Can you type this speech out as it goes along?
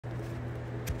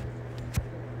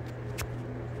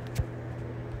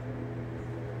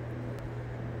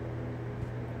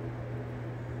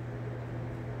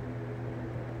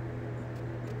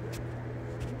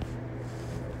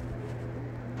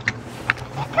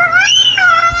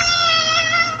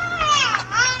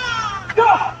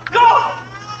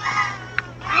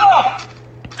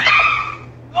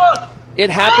It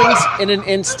happens in an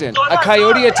instant. A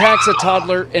coyote attacks a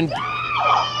toddler and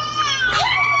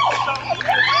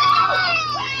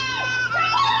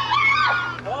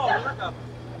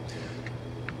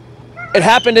It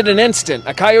happened in an instant.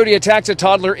 A coyote attacks a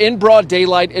toddler in broad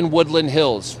daylight in Woodland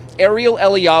Hills. Ariel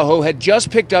Eliyahu had just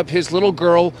picked up his little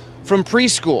girl from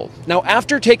preschool. Now,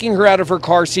 after taking her out of her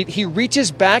car seat, he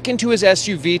reaches back into his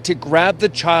SUV to grab the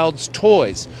child's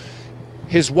toys.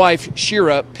 His wife,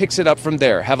 Shira, picks it up from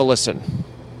there. Have a listen.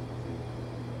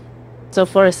 So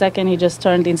for a second, he just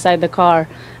turned inside the car,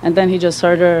 and then he just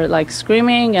heard her like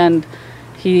screaming, and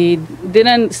he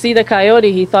didn't see the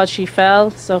coyote. He thought she fell,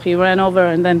 so he ran over,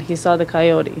 and then he saw the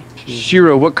coyote.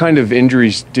 Shira, what kind of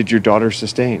injuries did your daughter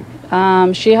sustain?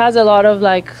 She has a lot of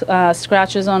like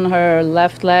scratches on her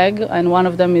left leg, and one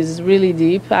of them is really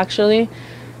deep, actually.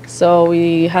 So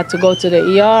we had to go to the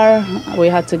ER. We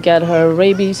had to get her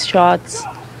rabies shots.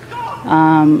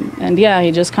 And yeah,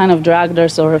 he just kind of dragged her,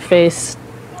 so her face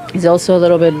is also a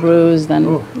little bit bruised,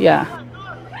 and yeah.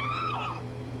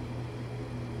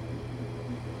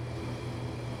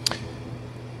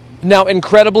 Now,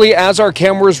 incredibly, as our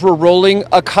cameras were rolling,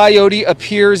 a coyote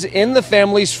appears in the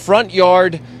family's front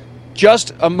yard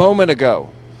just a moment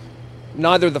ago.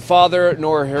 Neither the father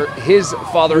nor his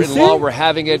father-in-law were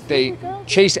having it. They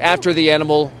chased after the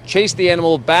animal, chased the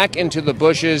animal back into the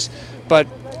bushes. But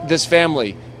this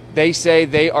family, they say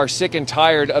they are sick and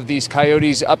tired of these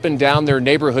coyotes up and down their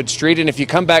neighborhood street. And if you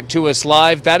come back to us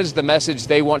live, that is the message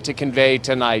they want to convey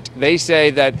tonight. They say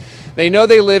that they know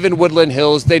they live in Woodland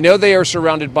Hills. They know they are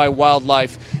surrounded by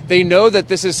wildlife. They know that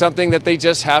this is something that they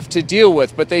just have to deal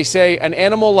with. But they say an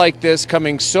animal like this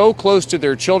coming so close to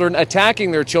their children,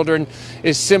 attacking their children,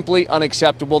 is simply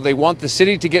unacceptable. They want the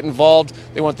city to get involved.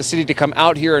 They want the city to come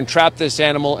out here and trap this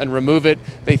animal and remove it.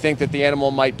 They think that the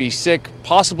animal might be sick,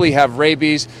 possibly have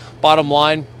rabies. Bottom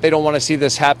line, they don't want to see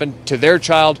this happen to their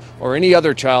child or any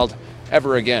other child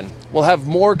ever again. We'll have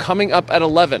more coming up at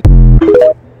 11.